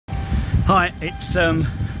Hi, it's a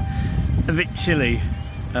bit chilly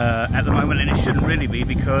at the moment, and it shouldn't really be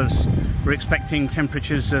because we're expecting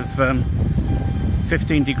temperatures of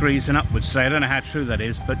 15 degrees and upwards today. I don't know how true that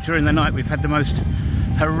is, but during the night we've had the most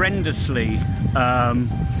horrendously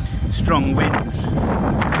strong winds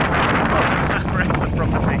around the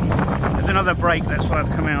property. There's another break, that's why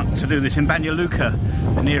I've come out to do this, in Banja Luka,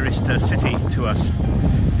 the nearest city to us.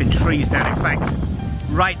 Been trees down, in fact,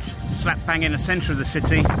 right slap bang in the centre of the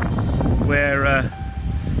city, where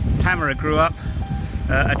Tamara grew up.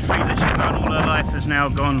 A tree that she's known all her life has now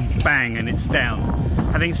gone bang and it's down.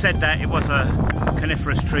 Having said that, it was a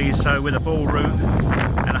coniferous tree, so with a ball root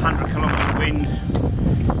and 100 kilometre wind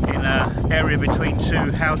in an area between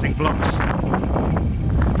two housing blocks,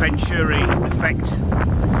 Venturi effect,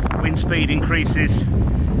 wind speed increases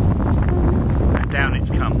and down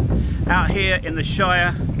it's come. Out here in the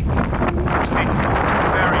Shire, it's been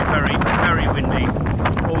very windy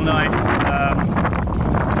all night.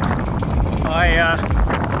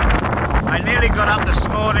 I nearly got up this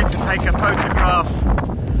morning to take a photograph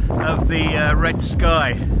of the red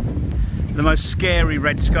sky, the most scary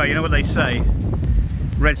red sky. You know what they say,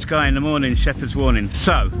 red sky in the morning, shepherd's warning.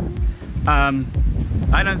 So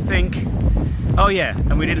I don't think, oh yeah,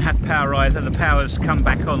 and we didn't have power either. The power's come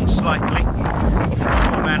back on slightly for a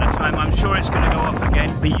short amount of time. I'm sure it's going to go off again.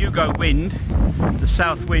 The Yugo wind, the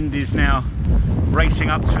south wind, is now racing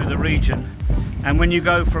up through the region, and when you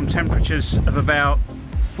go from temperatures of about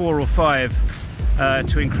 4 or 5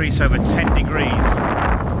 to increase over 10 degrees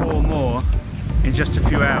or more in just a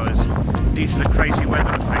few hours, these are the crazy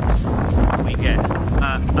weather effects we get.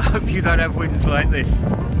 I hope you don't have winds like this.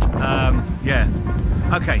 Yeah,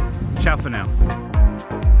 okay, ciao for now.